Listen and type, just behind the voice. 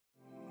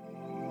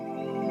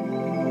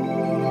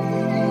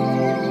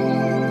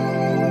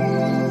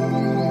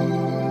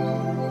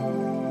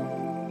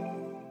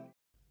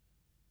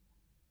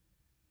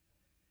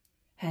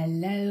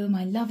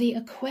lovely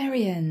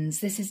Aquarians,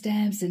 this is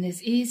Debs and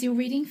this is your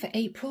reading for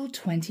April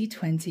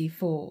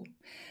 2024.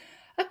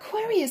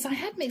 Aquarius, I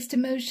had mixed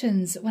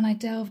emotions when I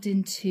delved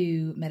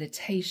into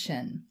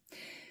meditation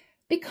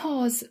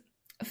because,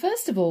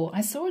 first of all, I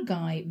saw a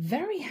guy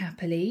very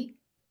happily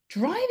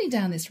driving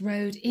down this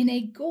road in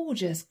a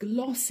gorgeous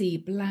glossy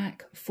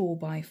black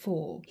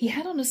 4x4. He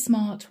had on a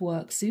smart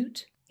work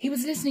suit. He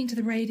was listening to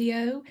the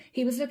radio.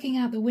 He was looking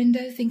out the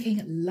window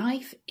thinking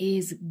life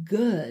is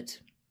good.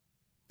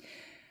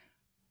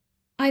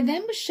 I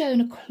then was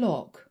shown a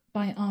clock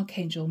by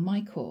Archangel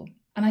Michael,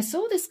 and I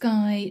saw this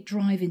guy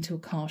drive into a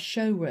car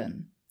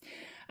showroom,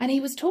 and he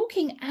was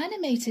talking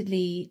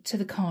animatedly to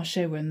the car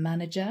showroom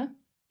manager.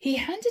 He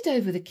handed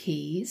over the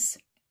keys,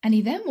 and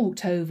he then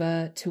walked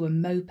over to a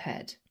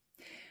moped,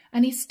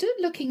 and he stood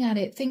looking at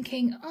it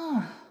thinking,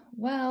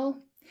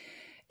 well,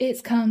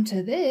 it's come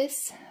to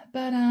this,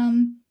 but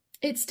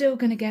it's still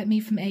going to get me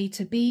from A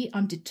to B.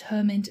 I'm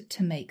determined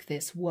to make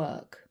this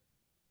work.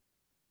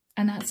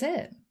 And that's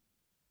it.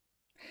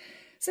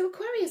 So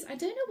Aquarius, I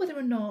don't know whether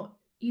or not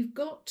you've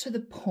got to the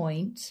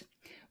point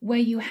where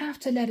you have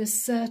to let a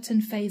certain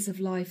phase of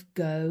life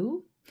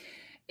go.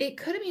 It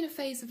could have been a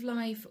phase of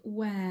life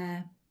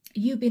where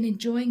you've been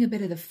enjoying a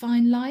bit of the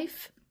fine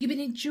life. You've been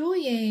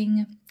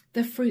enjoying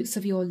the fruits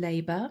of your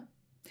labor.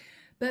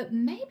 But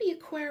maybe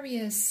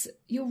Aquarius,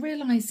 you're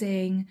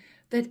realizing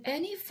that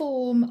any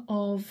form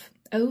of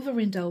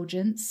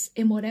overindulgence,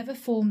 in whatever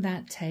form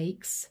that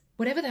takes,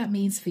 whatever that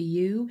means for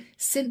you,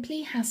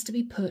 simply has to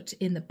be put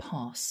in the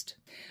past.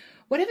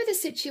 Whatever the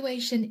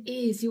situation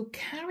is, you're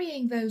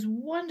carrying those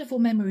wonderful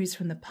memories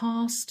from the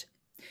past.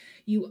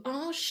 You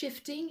are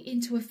shifting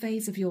into a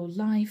phase of your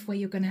life where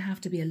you're going to have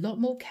to be a lot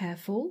more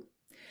careful,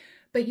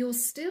 but you're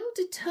still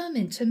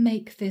determined to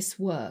make this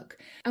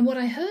work. And what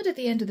I heard at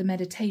the end of the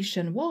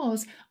meditation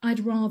was,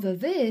 I'd rather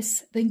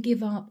this than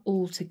give up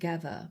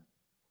altogether.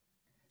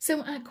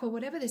 So Aqua,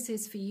 whatever this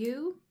is for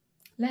you,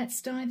 let's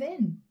dive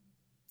in.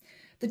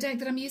 The deck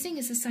that I'm using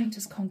is the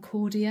Sanctus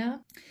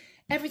Concordia.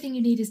 Everything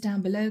you need is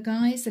down below,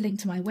 guys. The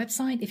link to my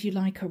website if you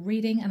like a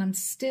reading, and I'm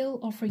still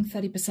offering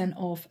 30%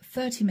 off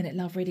 30-minute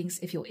love readings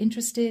if you're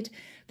interested.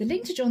 The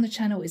link to join the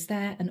channel is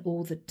there and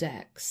all the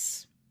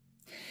decks.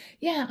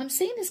 Yeah, I'm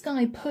seeing this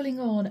guy pulling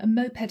on a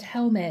moped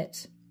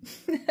helmet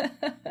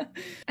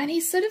and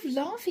he's sort of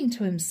laughing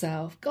to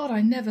himself. God,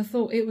 I never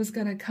thought it was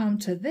going to come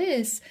to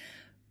this.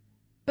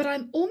 But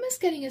I'm almost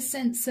getting a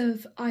sense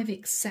of I've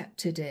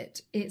accepted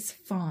it. It's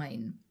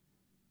fine.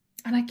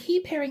 And I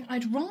keep hearing,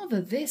 I'd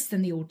rather this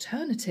than the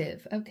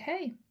alternative.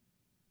 Okay.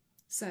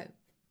 So,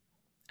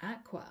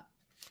 Aqua.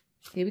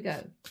 Here we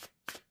go.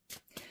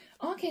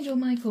 Archangel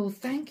Michael,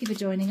 thank you for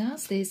joining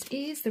us. This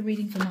is the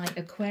reading for my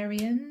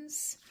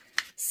Aquarians.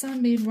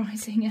 Sun, Moon,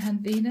 Rising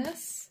and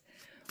Venus.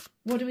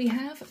 What do we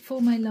have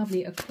for my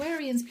lovely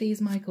Aquarians,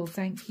 please, Michael?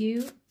 Thank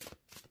you.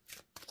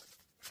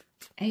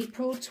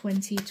 April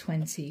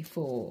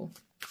 2024.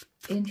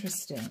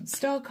 Interesting.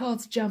 Star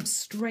cards jump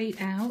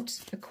straight out.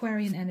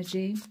 Aquarian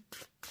energy.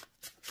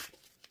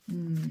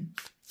 You're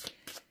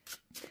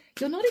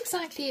not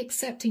exactly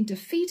accepting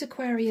defeat,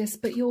 Aquarius,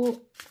 but you're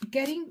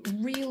getting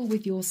real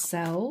with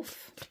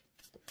yourself.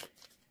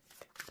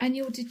 And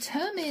you're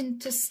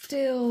determined to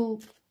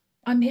still,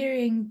 I'm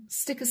hearing,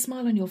 stick a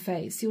smile on your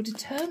face. You're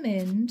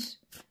determined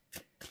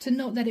to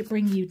not let it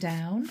bring you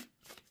down.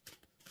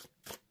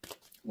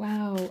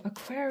 Wow,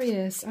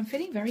 Aquarius, I'm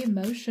feeling very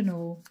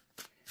emotional.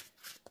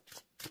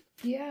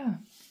 Yeah.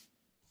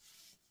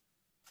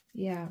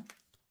 Yeah.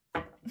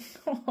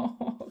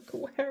 Oh,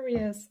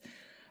 Aquarius.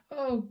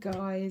 Oh,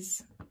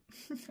 guys.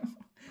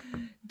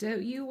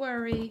 Don't you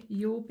worry.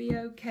 You'll be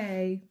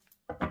okay.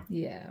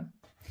 Yeah.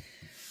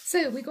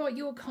 So we got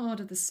your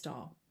card of the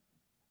Star.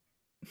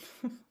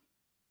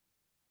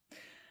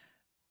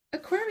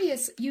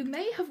 Aquarius, you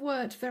may have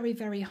worked very,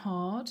 very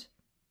hard.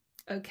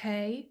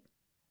 Okay.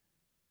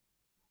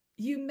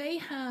 You may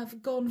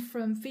have gone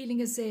from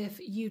feeling as if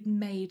you'd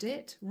made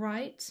it,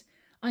 right?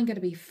 I'm going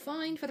to be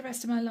fine for the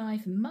rest of my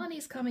life.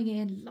 Money's coming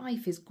in.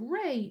 Life is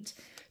great.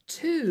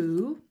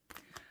 To,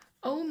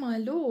 oh my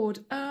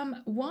Lord,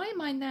 why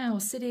am I now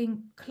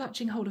sitting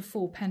clutching hold of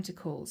 4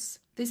 pentacles?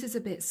 This is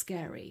a bit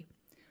scary.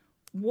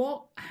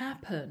 What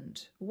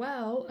happened?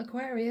 Well,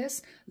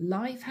 Aquarius,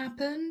 life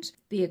happened.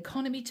 The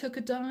economy took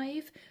a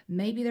dive.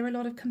 Maybe there are a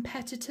lot of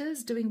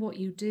competitors doing what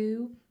you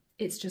do.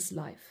 It's just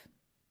life.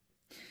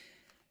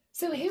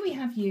 So here we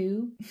have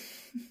you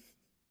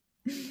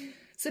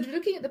sort of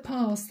looking at the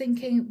past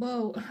thinking,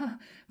 well,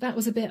 that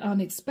was a bit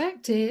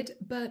unexpected,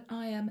 but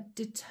I am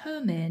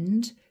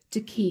determined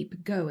to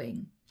keep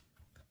going.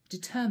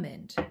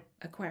 Determined,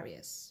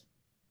 Aquarius.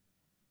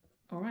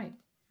 All right.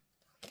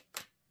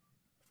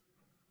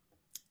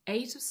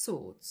 8 of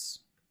Swords.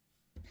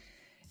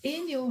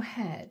 In your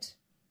head,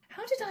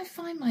 how did I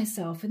find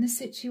myself in this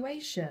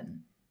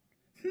situation?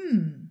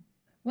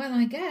 Well,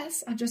 I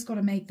guess I've just got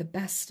to make the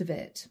best of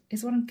it,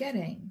 is what I'm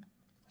getting.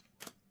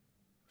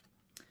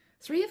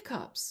 3 of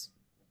Cups.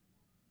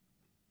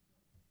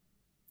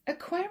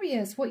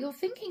 Aquarius, what you're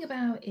thinking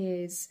about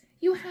is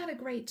you had a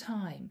great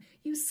time.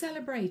 You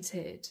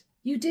celebrated.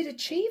 You did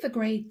achieve a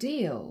great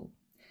deal,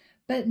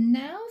 but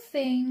now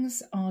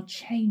things are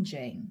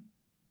changing.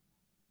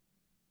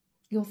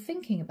 You're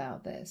thinking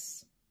about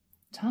this.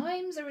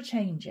 Times are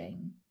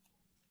changing.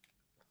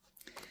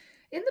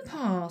 In the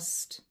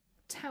past,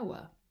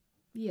 Tower.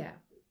 Yeah.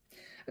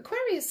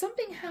 Aquarius,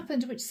 something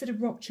happened which sort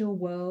of rocked your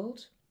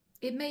world.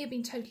 It may have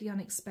been totally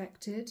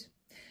unexpected.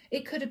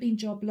 It could have been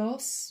job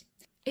loss.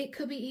 It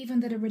could be even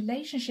that a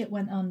relationship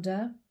went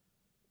under.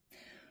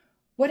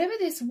 Whatever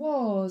this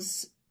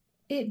was,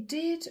 it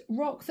did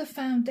rock the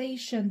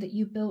foundation that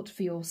you built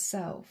for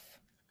yourself.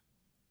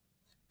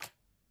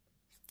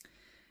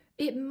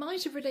 It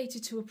might have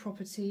related to a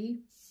property.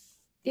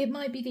 It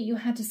might be that you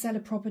had to sell a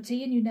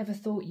property and you never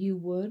thought you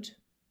would.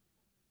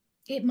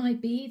 It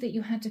might be that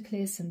you had to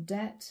clear some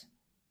debt.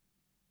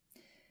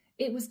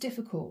 It was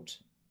difficult.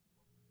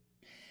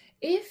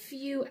 If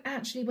you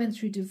actually went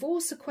through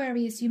divorce,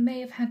 Aquarius, you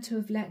may have had to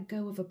have let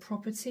go of a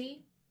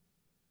property.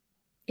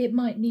 It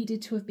might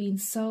needed to have been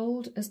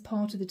sold as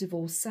part of the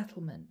divorce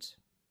settlement.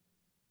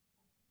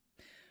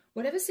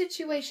 Whatever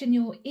situation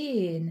you're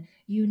in,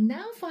 you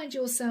now find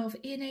yourself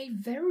in a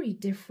very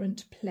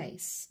different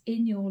place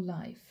in your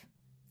life.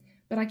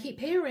 But I keep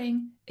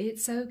hearing,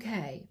 it's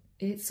okay,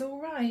 it's all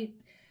right,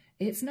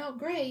 it's not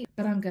great,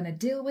 but I'm going to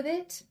deal with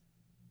it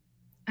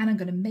and I'm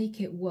going to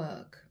make it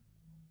work.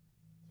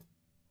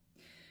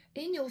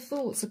 In your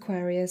thoughts,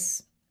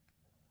 Aquarius,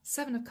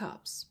 7 of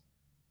Cups.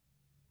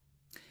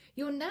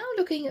 You're now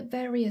looking at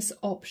various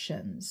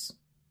options.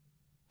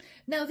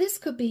 Now, this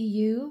could be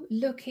you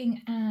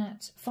looking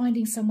at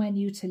finding somewhere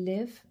new to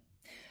live.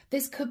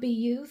 This could be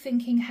you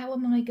thinking, how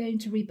am I going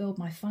to rebuild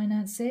my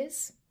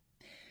finances?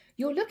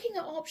 You're looking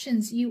at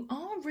options. You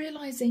are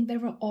realizing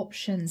there are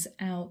options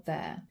out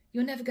there.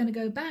 You're never going to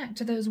go back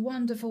to those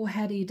wonderful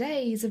heady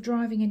days of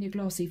driving in your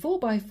glossy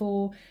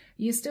 4x4.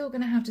 You're still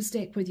going to have to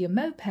stick with your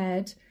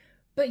moped,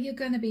 but you're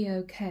going to be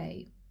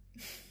okay.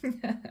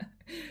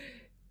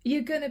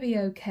 You're going to be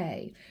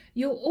okay.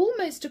 You're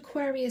almost,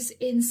 Aquarius,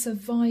 in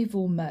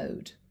survival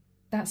mode.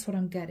 That's what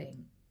I'm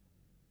getting.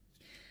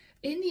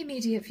 In the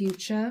immediate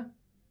future,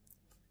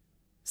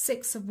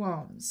 6 of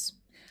Wands.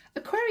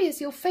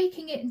 Aquarius, you're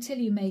faking it until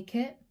you make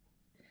it.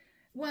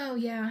 Well,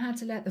 yeah, I had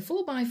to let the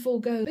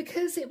 4x4 go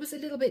because it was a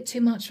little bit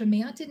too much for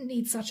me. I didn't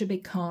need such a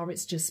big car,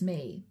 it's just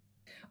me.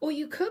 Or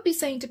you could be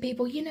saying to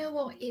people, you know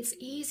what, it's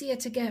easier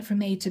to get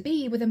from A to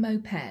B with a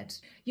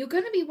moped. You're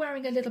going to be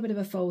wearing a little bit of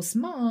a false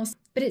mask,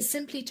 but it's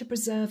simply to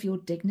preserve your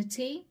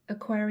dignity,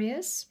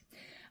 Aquarius.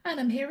 And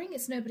I'm hearing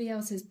it's nobody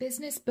else's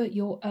business but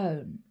your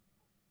own.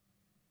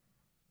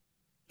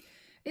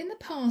 In the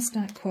past,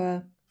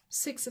 Aqua,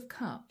 6 of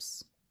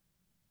Cups.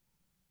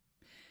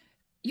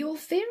 You're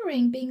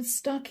fearing being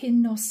stuck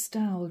in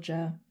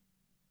nostalgia.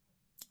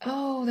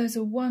 Oh, those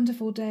are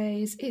wonderful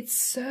days. It's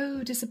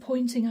so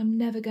disappointing. I'm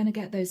never going to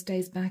get those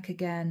days back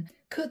again.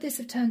 Could this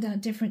have turned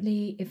out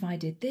differently if I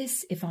did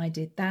this, if I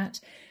did that?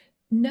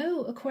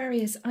 No,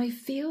 Aquarius, I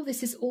feel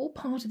this is all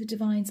part of the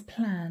divine's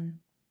plan.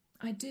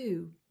 I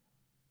do.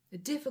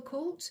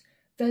 Difficult,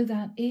 though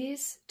that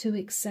is to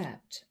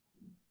accept.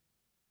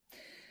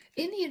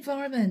 In the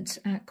environment,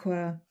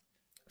 Aqua,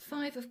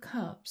 5 of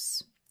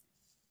Cups.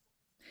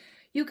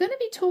 You're going to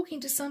be talking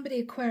to somebody,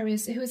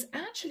 Aquarius, who is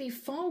actually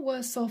far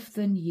worse off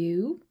than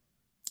you,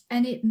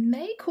 and it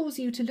may cause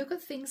you to look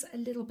at things a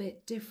little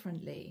bit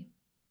differently.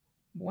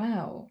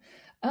 Wow.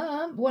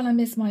 Well, I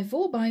miss my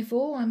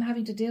 4x4. I'm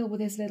having to deal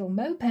with this little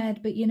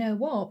moped, but you know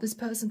what? This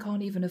person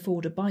can't even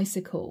afford a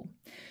bicycle.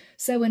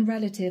 So in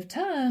relative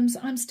terms,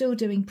 I'm still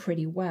doing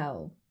pretty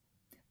well.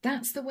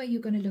 That's the way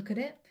you're going to look at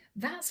it.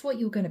 That's what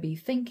you're going to be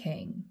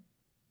thinking.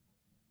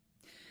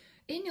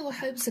 In your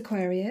hopes,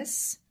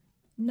 Aquarius,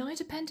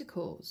 Knight of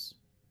Pentacles.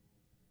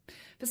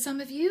 For some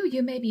of you,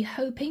 you may be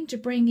hoping to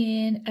bring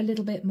in a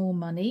little bit more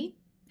money.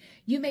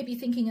 You may be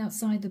thinking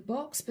outside the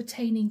box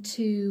pertaining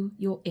to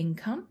your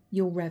income,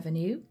 your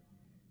revenue.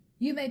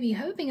 You may be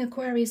hoping,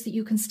 Aquarius, that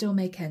you can still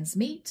make ends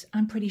meet.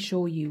 I'm pretty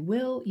sure you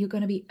will. You're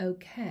going to be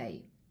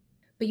okay.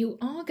 But you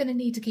are going to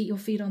need to keep your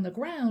feet on the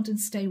ground and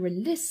stay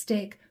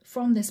realistic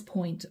from this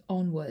point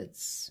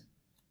onwards.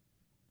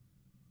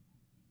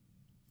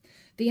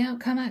 The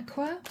outcome,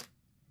 Aqua?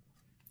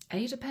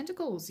 8 of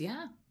Pentacles,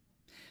 yeah.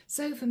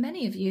 So for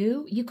many of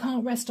you, you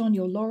can't rest on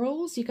your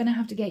laurels. You're going to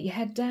have to get your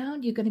head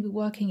down. You're going to be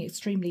working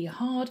extremely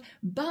hard,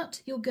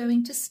 but you're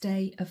going to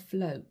stay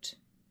afloat.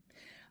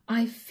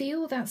 I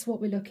feel that's what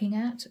we're looking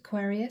at,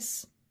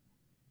 Aquarius.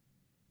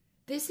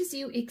 This is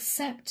you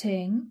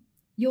accepting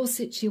your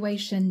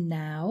situation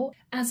now,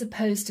 as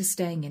opposed to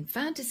staying in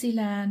fantasy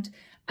land.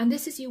 And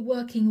this is you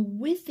working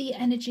with the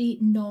energy,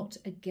 not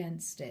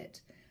against it.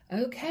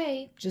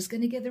 Okay, just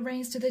going to give the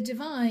reins to the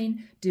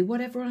divine, do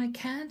whatever I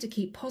can to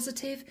keep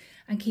positive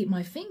and keep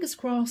my fingers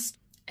crossed.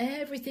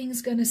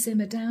 Everything's going to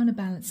simmer down and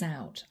balance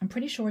out. I'm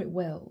pretty sure it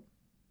will.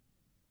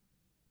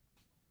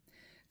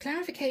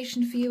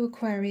 Clarification for you,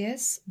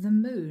 Aquarius, the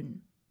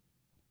moon.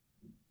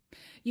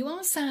 You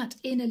are sat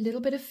in a little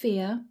bit of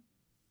fear.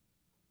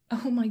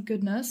 Oh my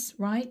goodness,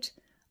 right?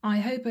 I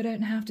hope I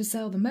don't have to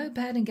sell the moped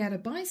and get a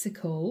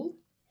bicycle.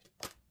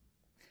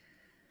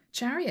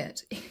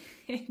 Chariot.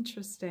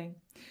 Interesting.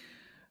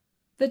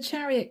 The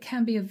Chariot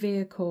can be a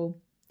vehicle,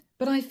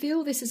 but I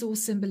feel this is all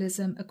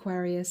symbolism,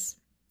 Aquarius.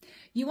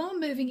 You are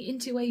moving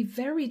into a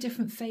very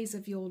different phase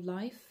of your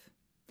life.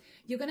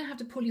 You're going to have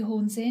to pull your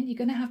horns in. You're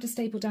going to have to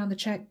staple down the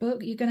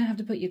checkbook. You're going to have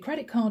to put your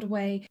credit card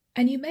away.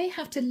 And you may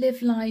have to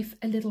live life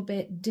a little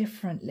bit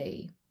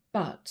differently.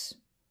 But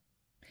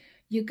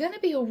you're going to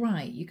be all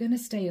right. You're going to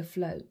stay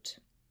afloat.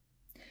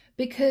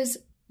 Because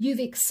you've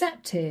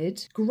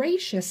accepted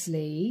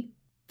graciously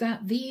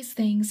that these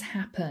things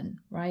happen,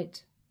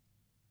 right?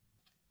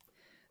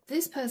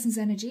 This person's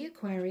energy,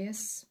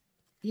 Aquarius.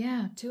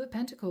 Yeah, Two of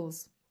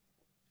Pentacles.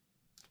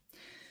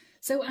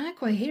 So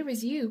Aqua, here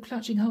is you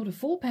clutching hold of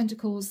Four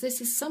Pentacles.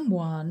 This is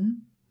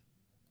someone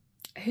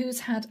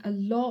who's had a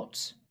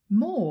lot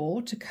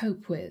more to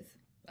cope with,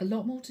 a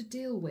lot more to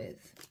deal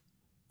with.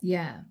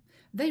 Yeah,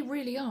 they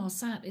really are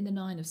sat in the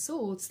Nine of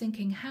Swords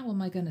thinking, how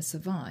am I going to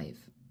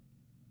survive?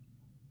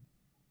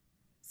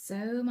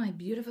 So my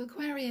beautiful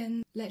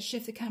Aquarian, let's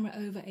shift the camera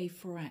over a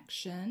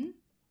fraction.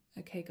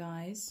 Okay,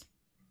 guys.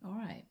 All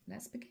right,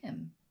 let's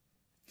begin.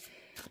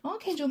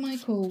 Archangel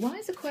Michael, why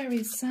is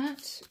Aquarius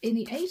sat in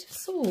the Eight of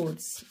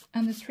Swords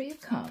and the Three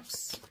of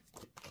Cups?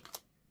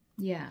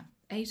 Yeah,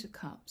 Eight of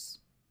Cups.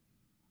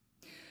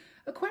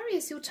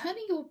 Aquarius, you're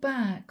turning your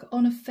back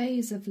on a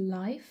phase of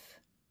life.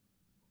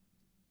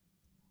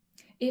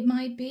 It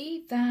might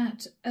be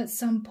that at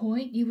some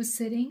point you were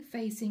sitting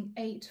facing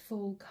 8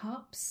 full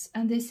cups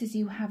and this is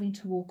you having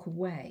to walk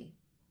away.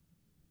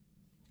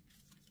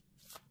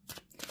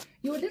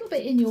 You're a little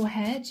bit in your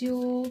head,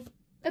 you're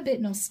a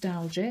bit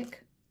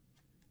nostalgic.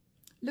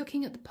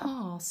 Looking at the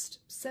past,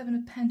 Seven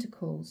of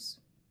Pentacles.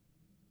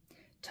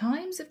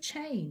 Times have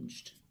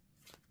changed.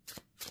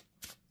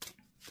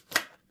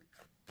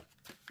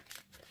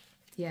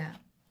 Yeah.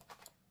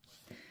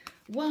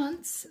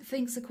 Once,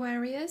 thinks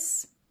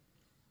Aquarius,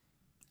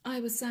 I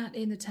was sat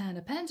in the Ten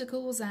of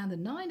Pentacles and the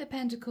Nine of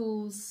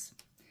Pentacles,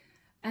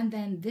 and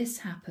then this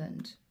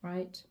happened,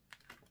 right?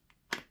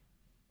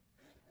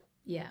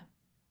 Yeah.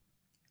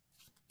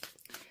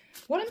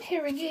 What I'm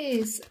hearing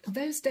is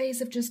those days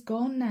have just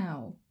gone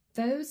now.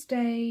 Those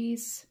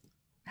days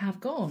have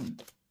gone.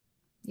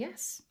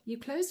 Yes, you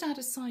closed out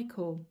a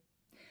cycle.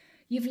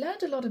 You've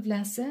learned a lot of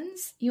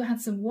lessons. You had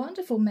some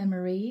wonderful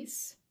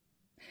memories.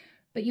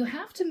 But you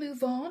have to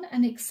move on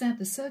and accept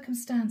the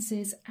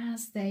circumstances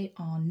as they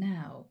are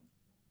now.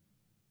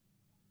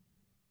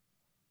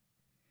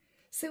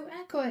 So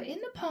Aqua, in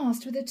the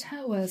past with the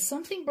Tower,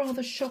 something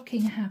rather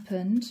shocking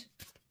happened.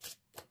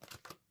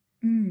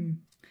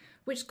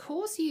 Which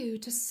caused you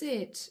to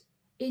sit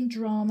in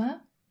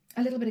drama,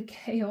 a little bit of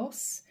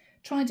chaos,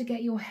 trying to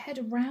get your head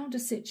around a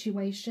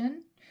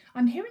situation.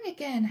 I'm hearing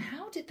again,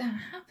 how did that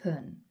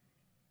happen?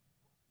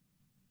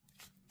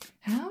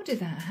 How did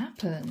that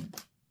happen?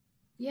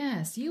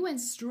 Yes, you went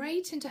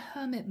straight into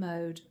hermit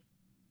mode.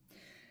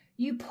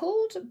 You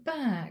pulled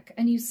back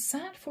and you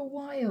sat for a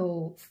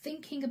while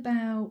thinking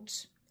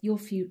about your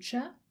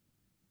future.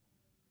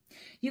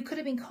 You could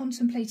have been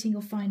contemplating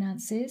your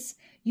finances.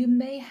 You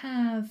may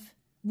have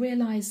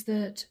realized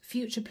that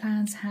future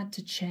plans had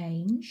to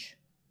change.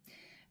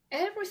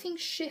 Everything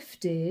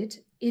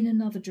shifted in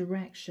another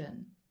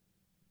direction.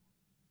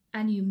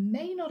 And you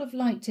may not have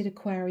liked it,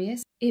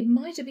 Aquarius. It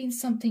might have been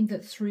something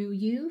that threw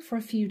you for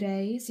a few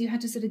days. You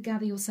had to sort of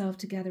gather yourself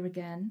together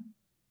again.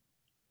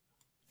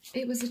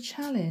 It was a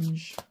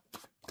challenge.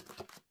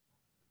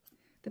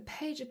 The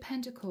Page of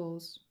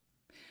Pentacles.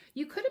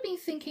 You could have been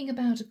thinking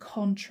about a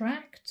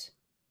contract.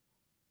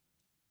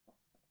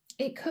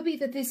 It could be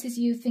that this is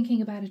you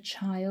thinking about a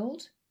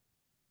child.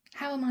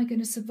 How am I going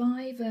to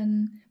survive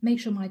and make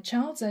sure my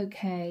child's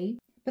okay?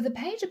 But the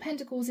Page of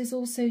Pentacles is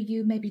also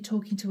you maybe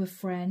talking to a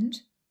friend.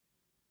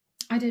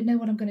 I don't know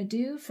what I'm going to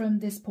do from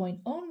this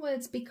point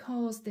onwards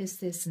because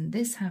this, and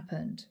this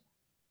happened.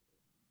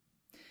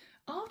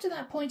 After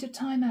that point of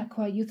time,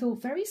 Aqua, you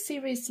thought very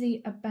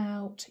seriously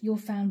about your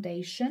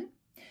foundation.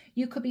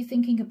 You could be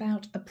thinking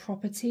about a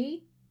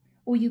property,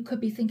 or you could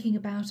be thinking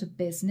about a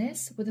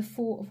business with a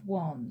Four of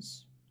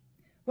Wands.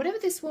 Whatever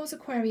this was,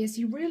 Aquarius,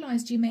 you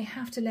realised you may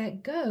have to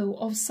let go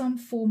of some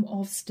form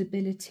of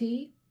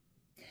stability.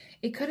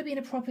 It could have been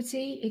a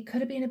property, it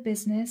could have been a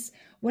business.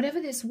 Whatever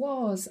this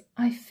was,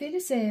 I feel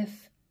as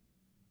if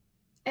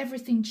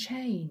everything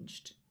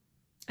changed.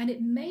 And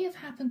it may have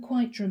happened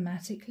quite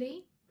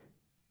dramatically.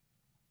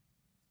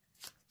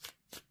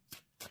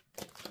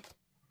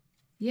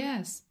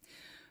 Yes.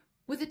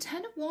 With the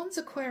Ten of Wands,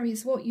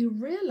 Aquarius, what you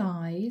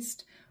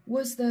realised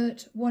was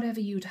that whatever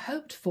you'd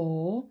hoped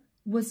for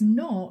was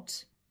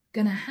not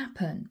going to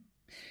happen.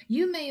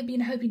 You may have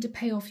been hoping to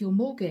pay off your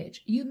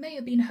mortgage. You may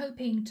have been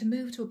hoping to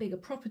move to a bigger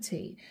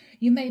property.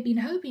 You may have been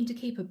hoping to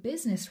keep a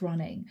business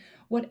running.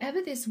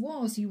 Whatever this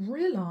was, you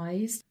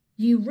realised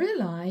you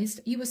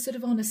were sort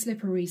of on a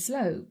slippery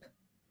slope.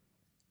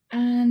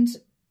 And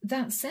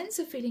that sense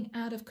of feeling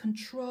out of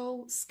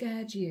control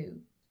scared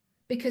you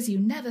because you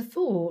never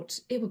thought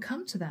it would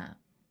come to that.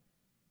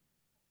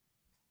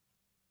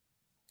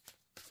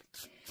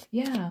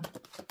 Yeah.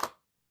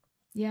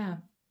 Yeah.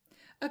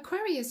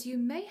 Aquarius, you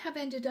may have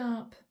ended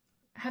up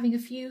having a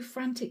few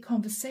frantic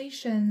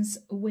conversations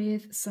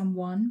with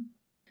someone.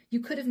 You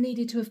could have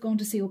needed to have gone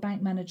to see your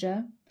bank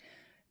manager.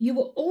 You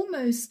were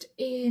almost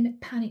in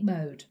panic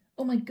mode.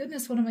 Oh my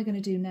goodness, what am I going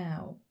to do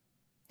now?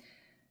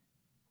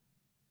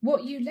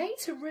 What you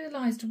later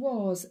realized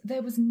was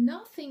there was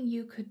nothing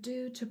you could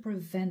do to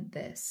prevent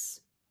this.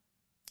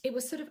 It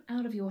was sort of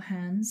out of your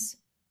hands,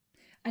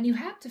 and you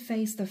had to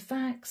face the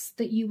facts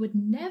that you would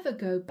never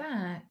go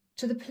back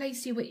to the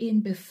place you were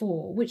in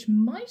before, which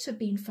might have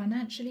been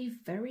financially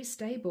very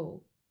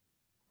stable.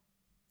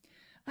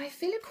 I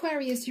feel,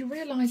 Aquarius, you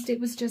realized it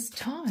was just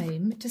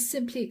time to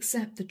simply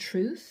accept the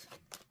truth.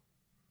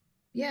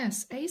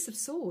 Yes, Ace of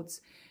Swords.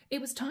 It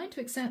was time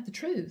to accept the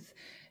truth.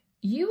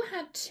 You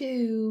had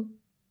to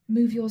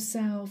move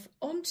yourself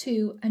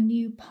onto a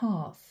new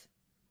path.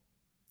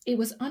 It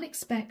was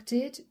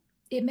unexpected.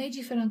 It made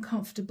you feel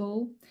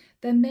uncomfortable.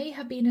 There may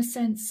have been a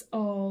sense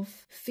of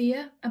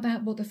fear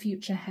about what the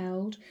future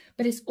held,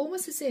 but it's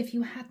almost as if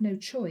you had no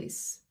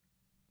choice.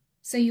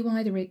 So you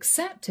either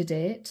accepted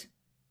it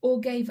or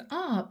gave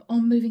up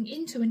on moving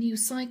into a new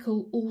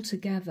cycle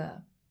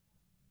altogether.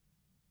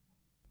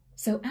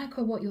 So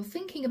Aqua, what you're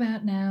thinking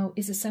about now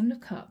is the Seven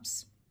of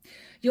Cups.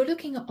 You're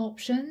looking at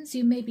options.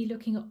 You may be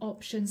looking at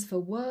options for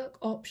work,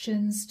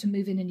 options to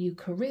move in a new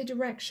career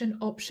direction,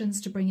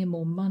 options to bring in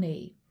more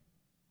money.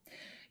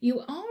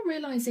 You are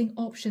realizing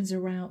options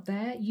are out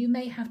there. You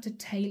may have to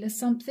tailor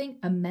something,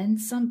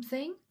 amend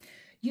something.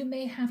 You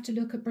may have to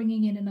look at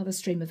bringing in another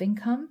stream of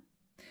income,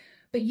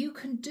 but you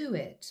can do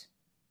it.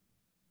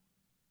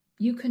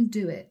 You can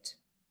do it.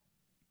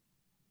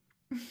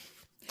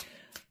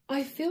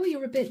 I feel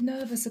you're a bit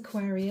nervous,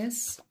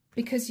 Aquarius,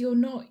 because you're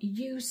not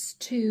used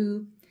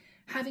to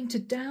having to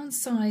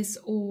downsize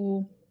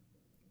or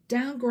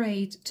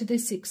downgrade to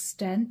this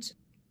extent,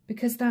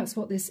 because that's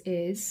what this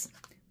is.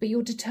 But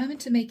you're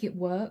determined to make it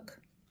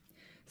work.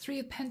 Three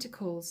of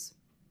Pentacles.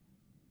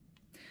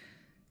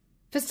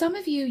 For some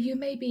of you, you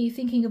may be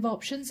thinking of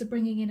options of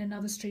bringing in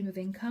another stream of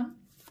income.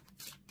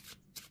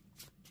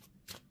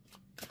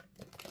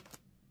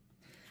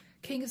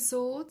 King of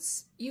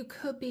Swords. You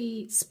could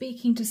be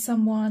speaking to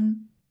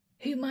someone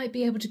who might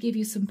be able to give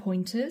you some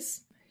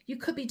pointers. You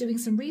could be doing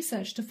some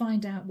research to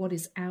find out what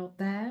is out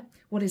there,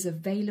 what is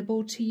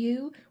available to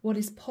you, what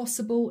is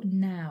possible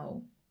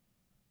now.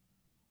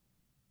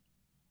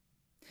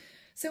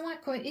 So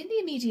Aqua, in the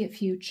immediate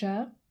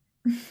future,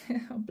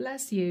 oh,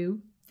 bless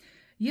you,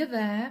 you're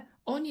there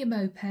on your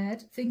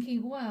moped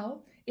thinking,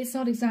 well, it's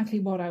not exactly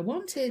what I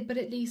wanted, but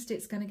at least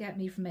it's going to get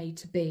me from A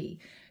to B.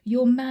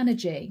 You're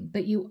managing,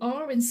 but you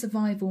are in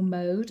survival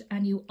mode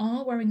and you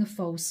are wearing a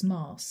false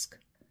mask.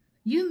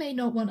 You may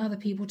not want other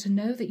people to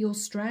know that you're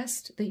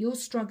stressed, that you're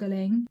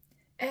struggling.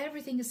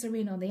 Everything is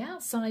serene on the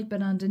outside,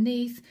 but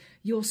underneath,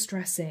 you're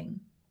stressing.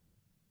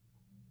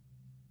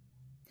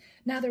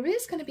 Now, there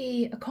is going to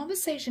be a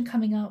conversation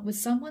coming up with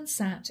someone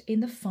sat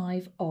in the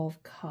Five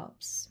of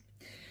Cups.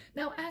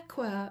 Now,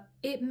 Aqua,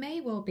 it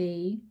may well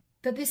be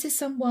that this is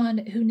someone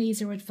who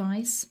needs your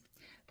advice.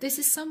 This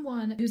is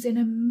someone who's in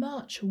a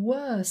much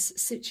worse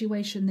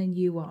situation than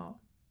you are.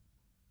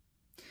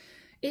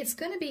 It's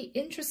going to be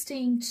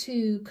interesting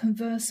to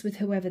converse with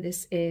whoever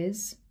this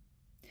is,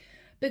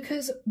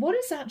 because what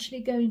it's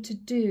actually going to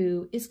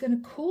do is going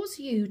to cause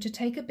you to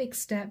take a big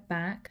step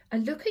back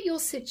and look at your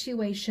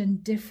situation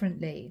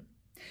differently.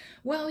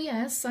 Well,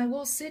 yes, I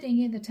was sitting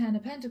in the Ten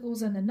of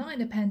Pentacles and the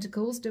Nine of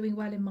Pentacles, doing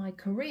well in my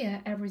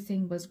career.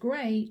 Everything was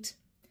great.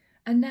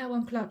 And now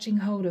I'm clutching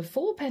hold of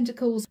Four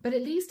Pentacles, but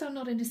at least I'm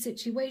not in a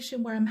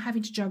situation where I'm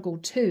having to juggle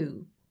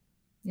two.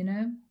 You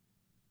know?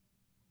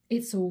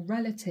 It's all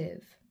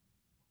relative.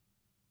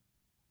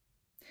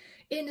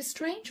 In a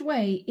strange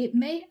way, it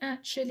may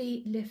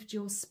actually lift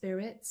your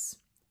spirits.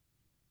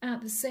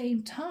 At the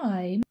same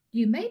time,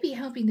 you may be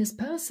helping this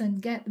person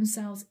get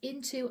themselves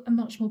into a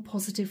much more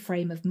positive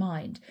frame of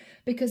mind,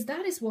 because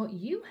that is what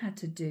you had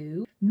to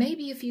do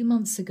maybe a few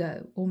months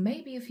ago or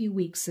maybe a few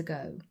weeks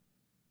ago.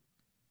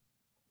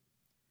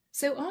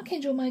 So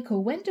Archangel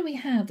Michael, when do we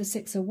have the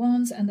Six of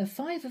Wands and the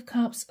Five of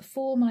Cups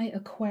for my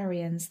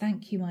Aquarians?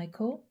 Thank you,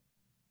 Michael.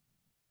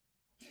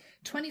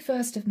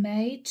 21st of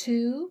May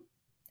to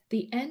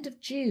the end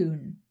of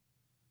June.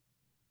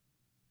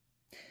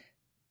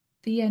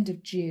 The end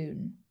of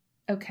June.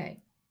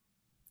 Okay.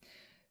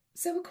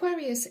 So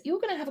Aquarius, you're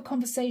going to have a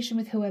conversation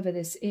with whoever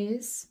this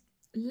is.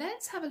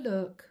 Let's have a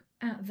look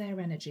at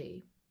their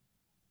energy.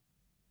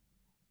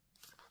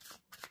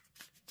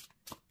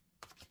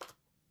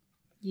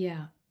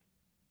 Yeah.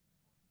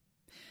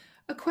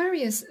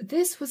 Aquarius,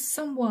 this was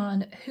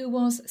someone who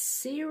was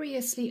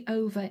seriously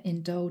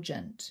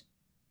overindulgent.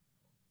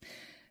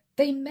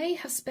 They may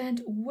have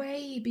spent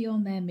way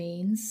beyond their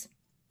means.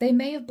 They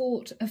may have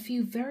bought a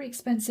few very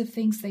expensive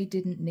things they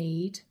didn't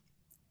need.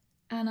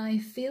 And I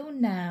feel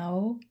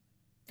now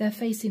they're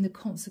facing the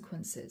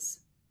consequences.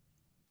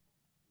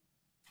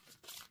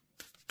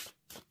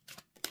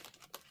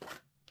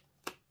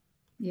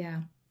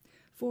 Yeah,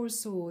 Four of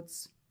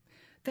Swords.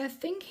 They're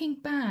thinking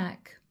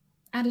back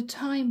at a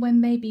time when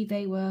maybe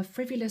they were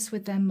frivolous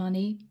with their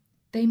money.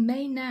 They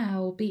may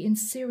now be in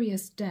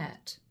serious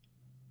debt.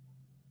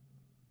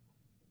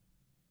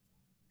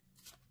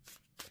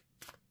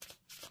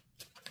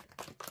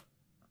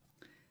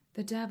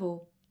 The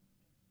Devil.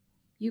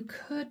 You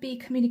could be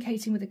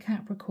communicating with a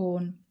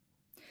Capricorn.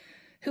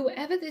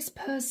 Whoever this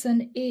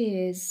person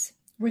is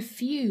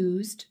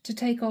refused to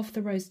take off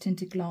the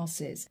rose-tinted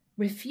glasses,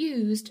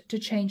 refused to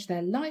change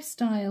their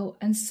lifestyle,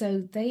 and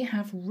so they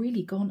have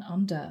really gone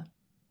under.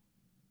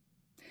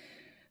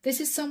 This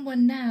is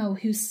someone now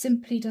who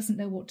simply doesn't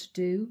know what to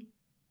do.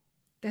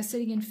 They're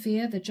sitting in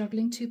fear. They're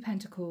juggling 2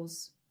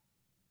 pentacles.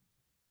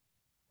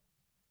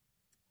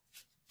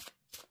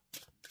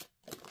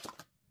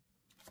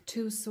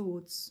 Two of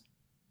Swords.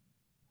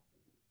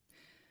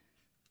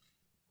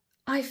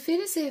 I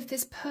feel as if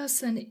this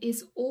person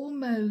is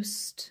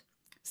almost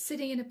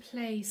sitting in a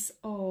place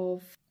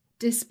of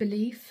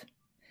disbelief.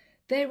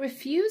 They're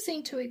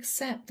refusing to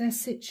accept their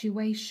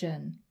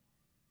situation.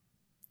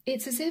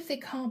 It's as if they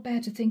can't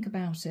bear to think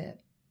about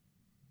it.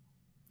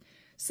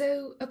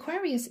 So,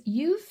 Aquarius,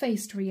 you've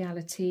faced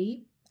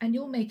reality and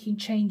you're making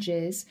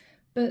changes,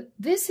 but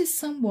this is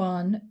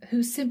someone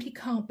who simply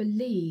can't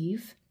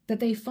believe that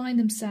they find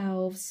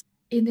themselves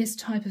in this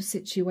type of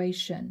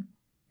situation.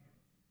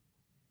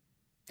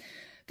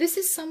 This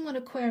is someone,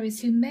 Aquarius,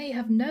 who may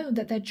have known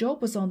that their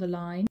job was on the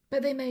line,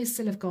 but they may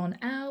still have gone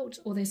out,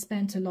 or they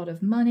spent a lot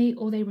of money,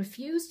 or they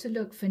refused to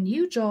look for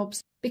new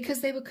jobs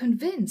because they were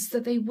convinced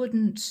that they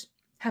wouldn't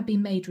have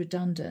been made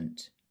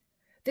redundant.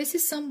 This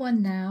is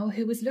someone now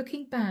who is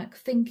looking back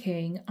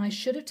thinking, I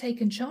should have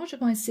taken charge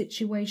of my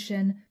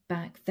situation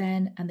back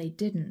then, and they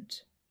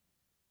didn't.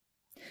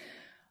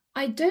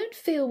 I don't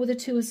feel with the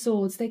Two of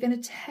Swords they're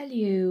going to tell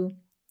you,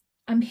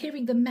 I'm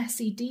hearing the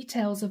messy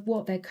details of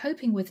what they're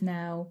coping with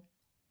now.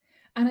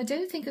 And I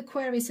don't think,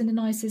 Aquarius, in the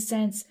nicest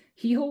sense,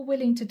 you're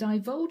willing to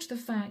divulge the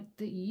fact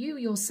that you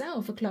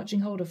yourself are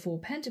clutching hold of 4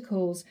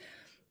 pentacles.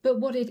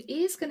 But what it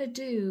is going to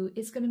do,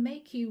 it's going to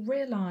make you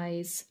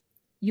realize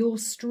your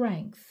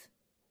strength,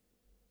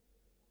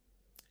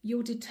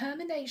 your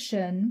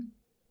determination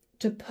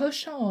to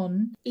push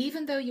on,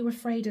 even though you're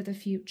afraid of the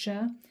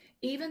future,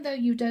 even though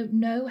you don't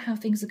know how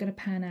things are going to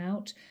pan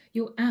out.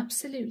 You're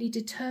absolutely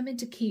determined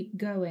to keep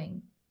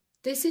going.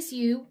 This is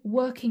you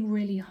working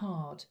really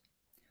hard,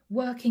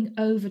 working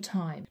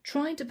overtime,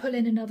 trying to pull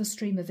in another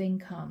stream of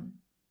income,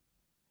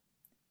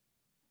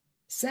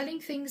 selling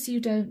things you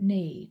don't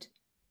need,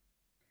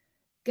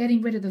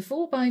 getting rid of the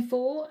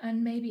 4x4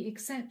 and maybe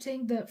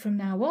accepting that from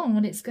now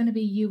on it's going to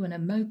be you and a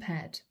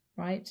moped,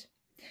 right?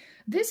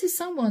 This is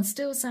someone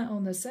still sat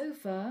on the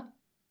sofa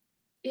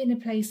in a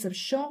place of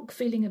shock,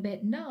 feeling a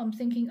bit numb,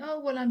 thinking, oh,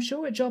 well, I'm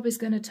sure a job is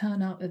going to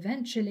turn up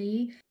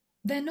eventually.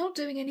 They're not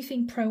doing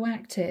anything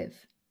proactive.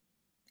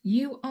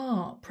 You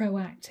are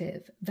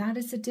proactive. That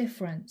is the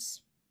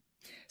difference.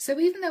 So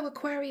even though,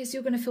 Aquarius,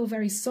 you're going to feel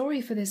very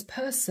sorry for this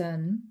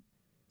person,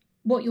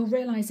 what you're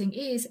realizing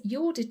is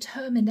your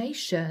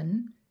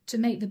determination to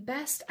make the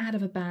best out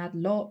of a bad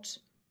lot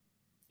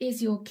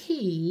is your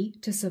key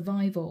to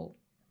survival.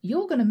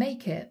 You're going to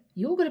make it.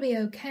 You're going to be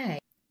okay.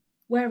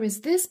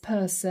 Whereas this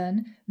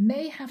person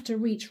may have to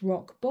reach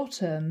rock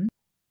bottom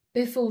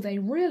before they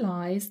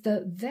realize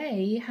that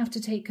they have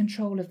to take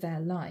control of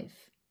their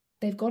life.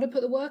 They've got to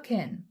put the work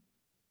in.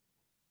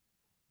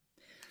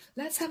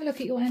 Let's have a look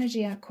at your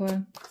energy,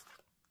 Aqua.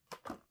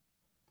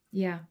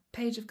 Yeah,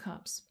 Page of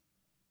Cups.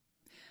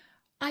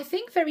 I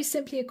think very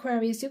simply,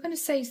 Aquarius, you're going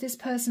to say to this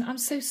person, I'm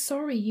so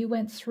sorry you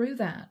went through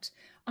that.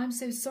 I'm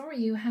so sorry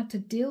you had to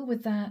deal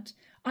with that.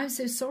 I'm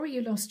so sorry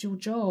you lost your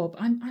job.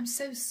 I'm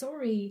so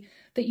sorry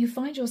that you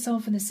find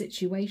yourself in a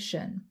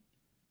situation.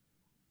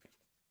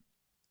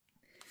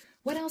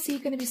 What else are you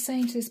going to be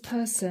saying to this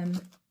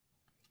person?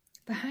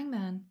 The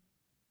Hangman.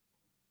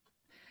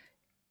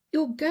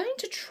 You're going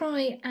to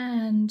try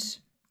and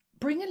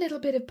bring a little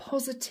bit of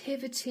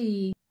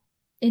positivity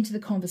into the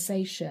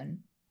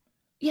conversation.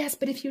 Yes,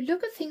 but if you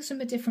look at things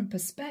from a different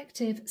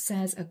perspective,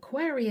 says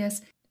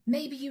Aquarius,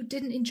 maybe you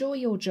didn't enjoy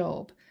your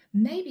job.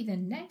 Maybe the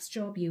next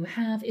job you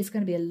have is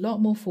going to be a lot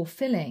more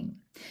fulfilling.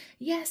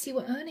 Yes, you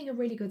were earning a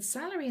really good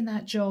salary in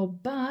that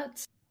job,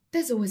 but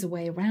there's always a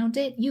way around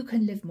it. You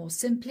can live more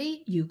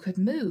simply. You could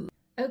move.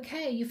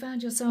 Okay, you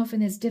found yourself in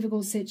this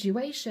difficult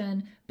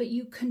situation, but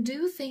you can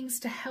do things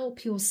to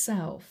help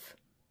yourself.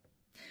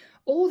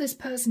 All this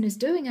person is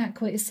doing,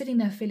 Aqua, is sitting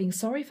there feeling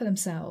sorry for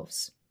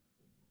themselves.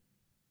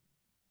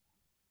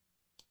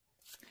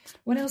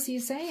 What else are you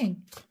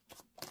saying?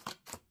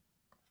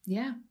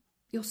 Yeah,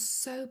 you're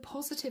so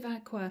positive,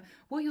 Aqua.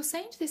 What you're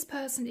saying to this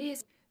person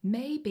is,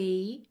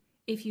 maybe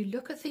if you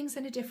look at things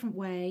in a different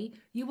way,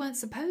 you weren't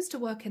supposed to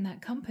work in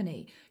that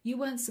company. You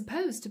weren't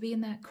supposed to be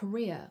in that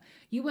career.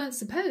 You weren't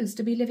supposed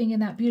to be living in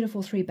that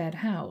beautiful 3-bed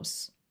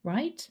house,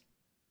 right?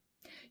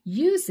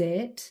 Use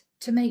it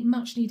to make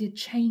much needed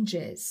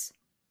changes.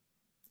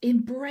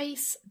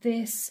 Embrace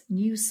this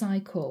new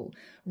cycle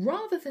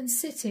rather than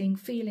sitting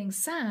feeling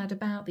sad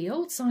about the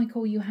old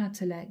cycle you had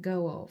to let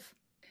go of.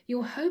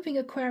 You're hoping,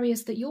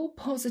 Aquarius, that your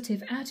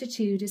positive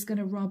attitude is going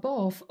to rub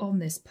off on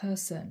this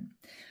person.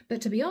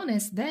 But to be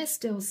honest, they're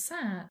still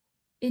sat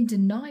in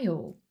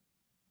denial.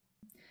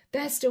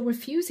 They're still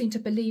refusing to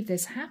believe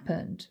this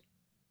happened.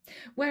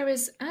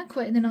 Whereas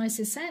Aqua, in the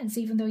nicest sense,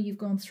 even though you've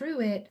gone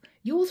through it,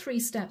 you're 3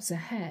 steps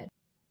ahead.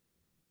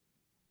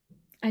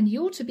 And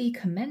you're to be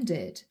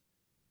commended.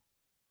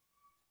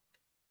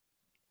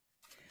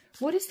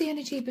 What is the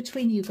energy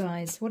between you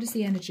guys? What is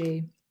the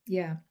energy?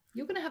 Yeah,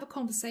 you're going to have a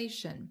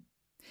conversation.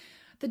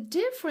 The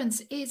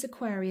difference is,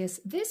 Aquarius,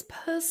 this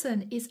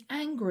person is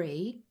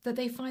angry that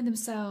they find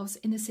themselves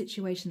in the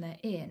situation they're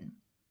in.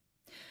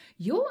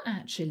 You're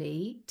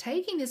actually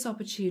taking this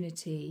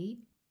opportunity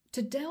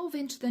to delve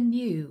into the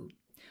new.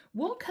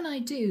 What can I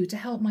do to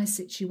help my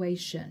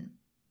situation?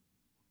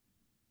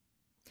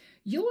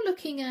 You're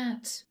looking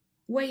at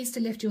ways to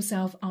lift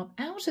yourself up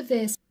out of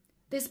this.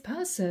 This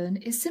person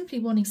is simply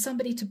wanting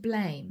somebody to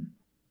blame.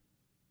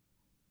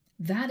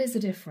 That is the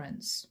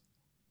difference.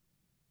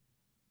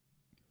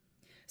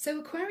 So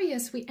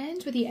Aquarius, we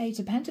end with the 8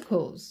 of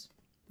Pentacles.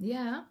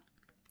 Yeah,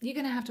 you're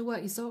going to have to work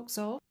your socks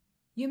off.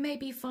 You may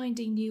be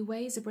finding new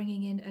ways of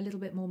bringing in a little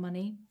bit more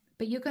money,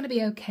 but you're going to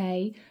be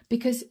okay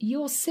because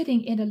you're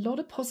sitting in a lot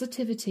of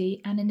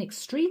positivity and an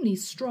extremely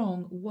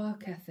strong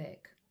work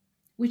ethic,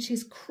 which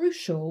is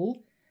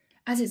crucial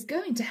as it's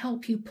going to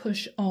help you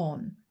push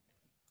on.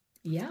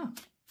 Yeah.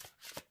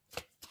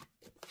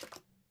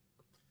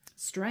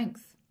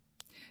 Strength.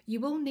 You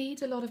will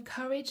need a lot of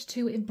courage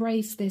to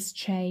embrace this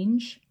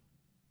change.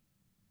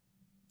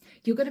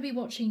 You're going to be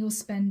watching your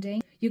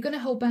spending. You're going to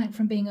hold back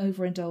from being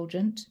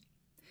overindulgent.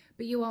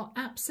 But you are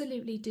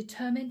absolutely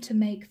determined to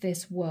make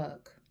this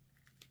work.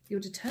 You're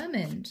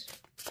determined,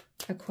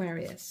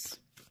 Aquarius.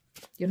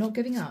 You're not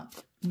giving up.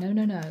 No,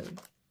 no, no.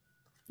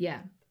 Yeah.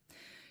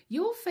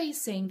 You're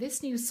facing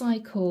this new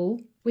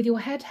cycle with your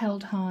head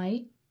held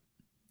high,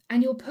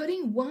 and you're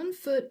putting one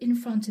foot in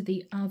front of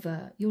the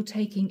other. You're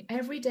taking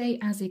every day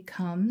as it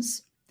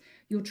comes.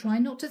 You're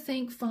trying not to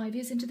think 5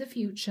 years into the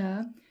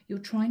future. You're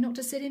trying not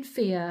to sit in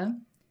fear.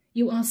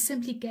 You are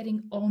simply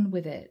getting on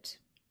with it.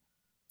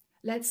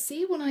 Let's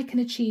see what I can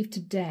achieve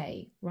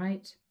today,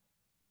 right?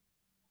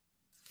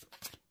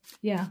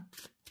 Yeah,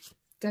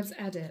 Deb's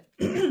edit.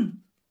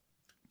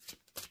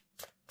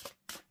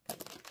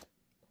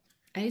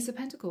 Ace of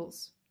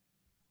Pentacles.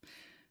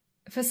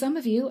 For some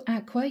of you,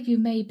 Aqua, you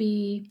may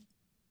be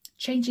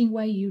changing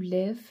where you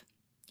live.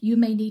 You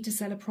may need to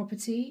sell a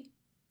property.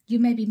 You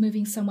may be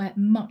moving somewhere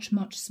much,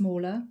 much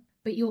smaller,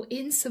 but you're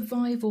in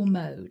survival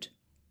mode.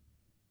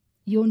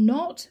 You're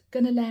not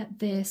going to let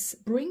this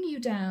bring you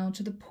down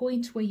to the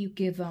point where you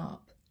give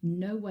up.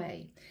 No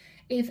way.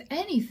 If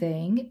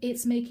anything,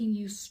 it's making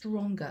you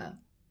stronger.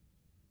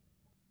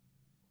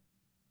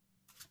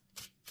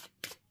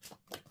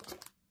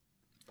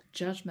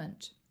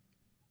 Judgment.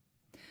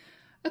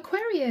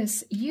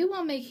 Aquarius, you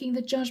are making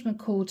the judgment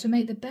call to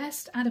make the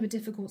best out of a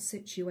difficult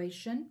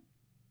situation.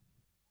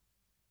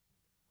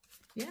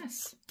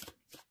 Yes.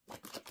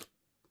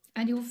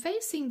 And you're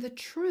facing the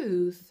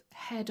truth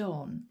head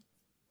on.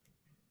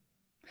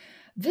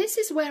 This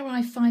is where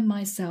I find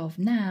myself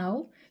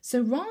now.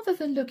 So rather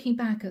than looking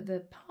back at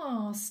the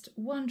past,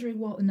 wondering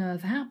what on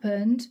earth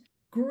happened,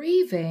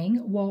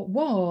 grieving what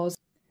was,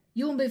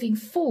 you're moving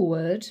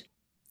forward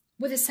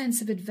with a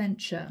sense of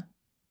adventure.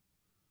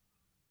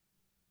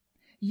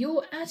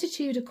 Your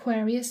attitude,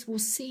 Aquarius, will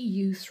see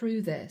you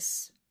through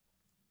this.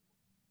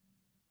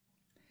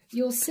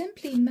 You're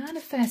simply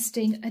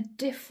manifesting a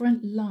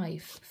different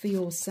life for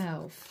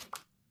yourself.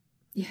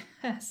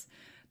 Yes,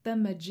 the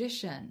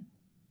Magician.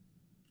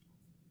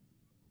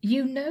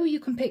 You know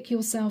you can pick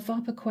yourself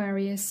up,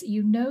 Aquarius.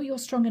 You know you're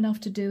strong enough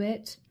to do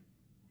it.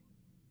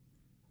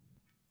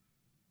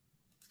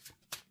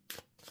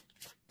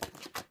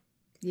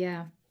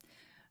 Yeah.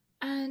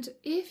 And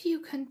if you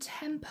can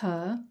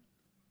temper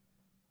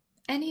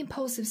any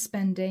impulsive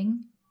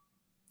spending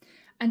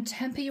and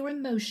temper your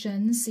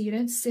emotions so you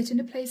don't sit in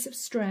a place of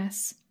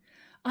stress,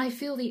 I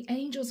feel the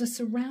angels are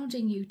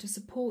surrounding you to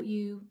support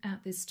you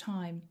at this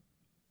time.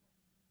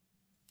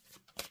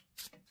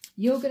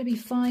 You're going to be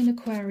fine,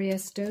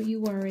 Aquarius. Don't you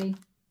worry.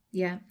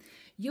 Yeah.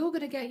 You're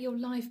going to get your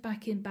life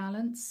back in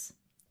balance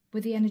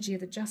with the energy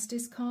of the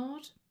Justice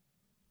card.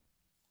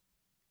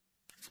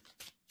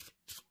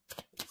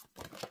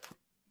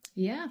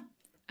 Yeah.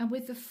 And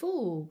with the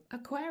Fool,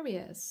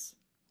 Aquarius.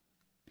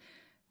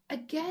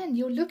 Again,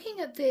 you're looking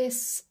at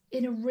this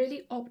in a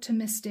really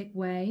optimistic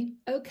way.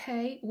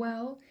 Okay,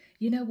 well,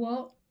 you know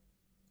what?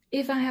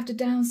 If I have to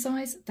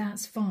downsize,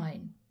 that's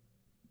fine.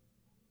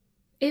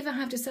 If I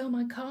have to sell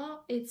my car,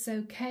 it's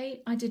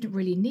okay. I didn't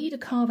really need a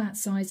car that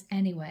size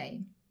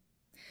anyway.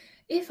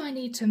 If I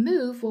need to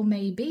move, well,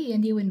 maybe a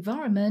new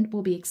environment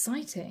will be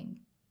exciting.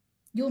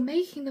 You're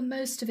making the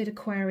most of it,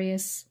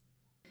 Aquarius,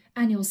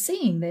 and you're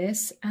seeing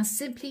this as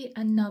simply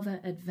another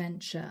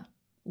adventure.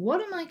 What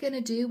am I going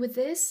to do with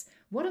this?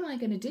 What am I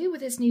going to do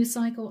with this new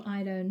cycle?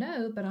 I don't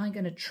know, but I'm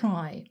going to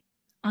try.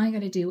 I'm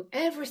going to do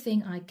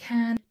everything I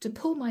can to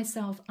pull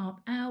myself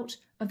up out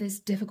of this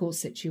difficult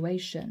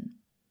situation.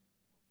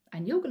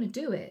 And you're going to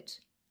do it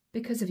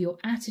because of your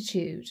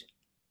attitude.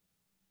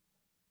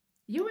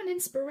 You're an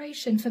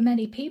inspiration for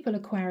many people,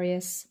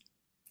 Aquarius.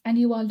 and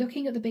you are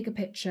looking at the bigger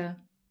picture.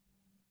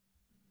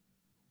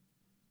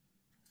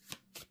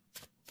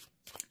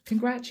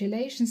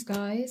 Congratulations,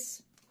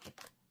 guys.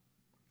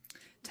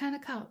 10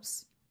 of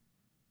Cups.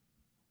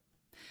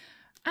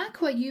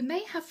 Aqua, you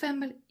may have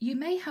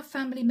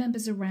family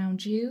members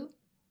around you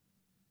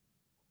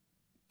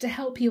to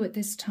help you at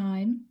this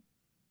time.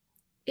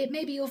 It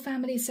may be your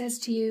family says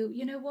to you,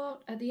 you know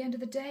what, at the end of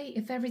the day,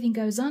 if everything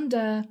goes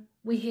under,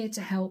 we're here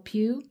to help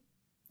you.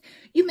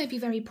 You may be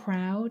very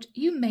proud.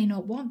 You may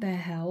not want their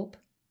help.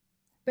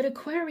 But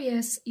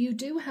Aquarius, you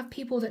do have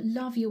people that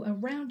love you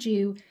around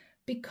you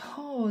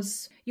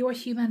because you're a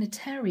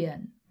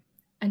humanitarian.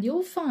 And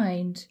you'll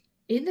find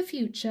in the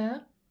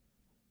future,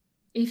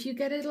 if you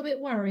get a little bit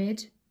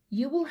worried,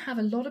 you will have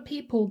a lot of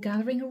people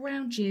gathering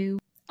around you,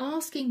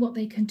 asking what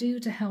they can do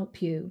to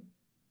help you.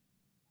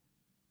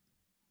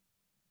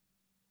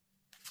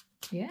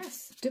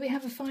 Yes. Do we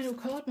have a final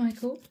card,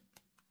 Michael?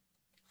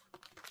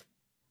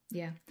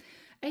 Yeah.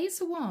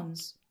 Ace of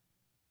Wands.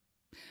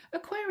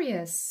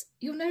 Aquarius,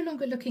 you're no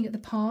longer looking at the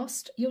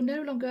past. You're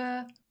no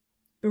longer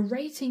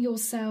berating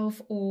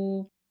yourself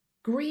or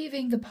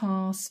grieving the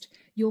past.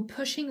 You're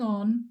pushing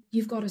on.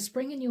 You've got a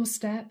spring in your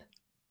step.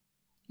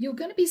 You're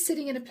going to be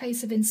sitting in a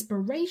place of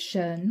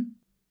inspiration.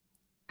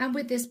 And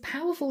with this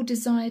powerful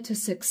desire to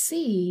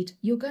succeed,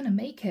 you're going to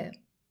make it.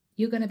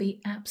 You're going to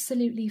be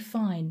absolutely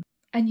fine.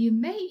 And you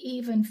may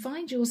even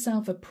find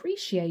yourself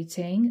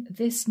appreciating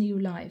this new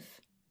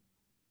life.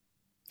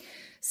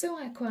 So,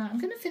 Aqua, I'm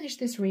going to finish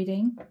this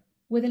reading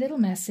with a little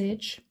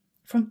message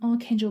from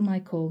Archangel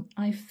Michael.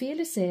 I feel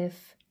as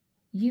if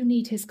you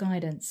need his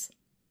guidance.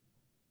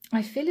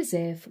 I feel as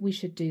if we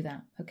should do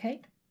that,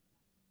 okay?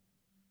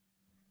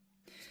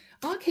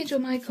 Archangel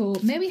Michael,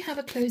 may we have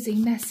a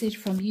closing message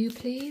from you,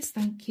 please?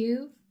 Thank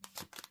you.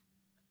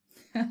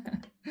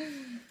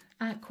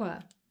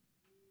 Aqua.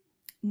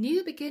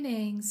 New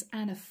beginnings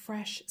and a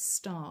fresh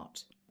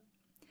start.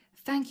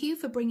 Thank you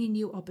for bringing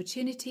new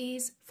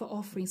opportunities, for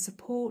offering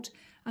support,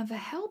 and for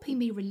helping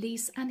me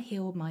release and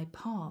heal my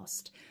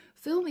past.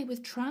 Fill me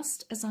with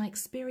trust as I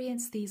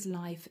experience these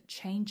life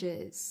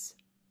changes.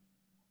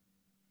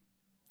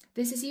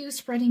 This is you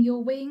spreading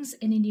your wings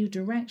in a new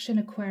direction,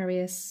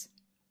 Aquarius.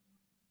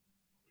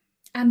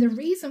 And the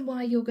reason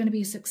why you're going to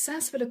be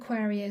successful,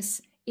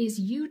 Aquarius, is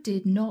you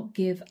did not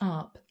give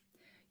up.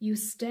 You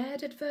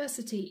stared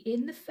adversity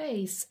in the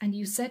face and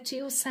you said to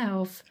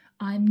yourself,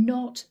 I'm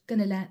not going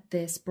to let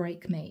this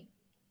break me.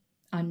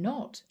 I'm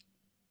not.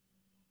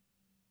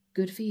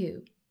 Good for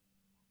you.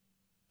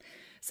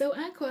 So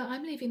Aqua,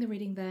 I'm leaving the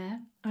reading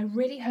there. I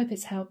really hope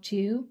it's helped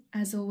you.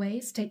 As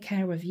always, take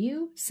care of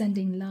you,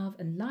 sending love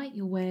and light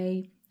your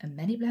way, and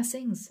many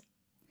blessings.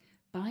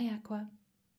 Bye, Aqua.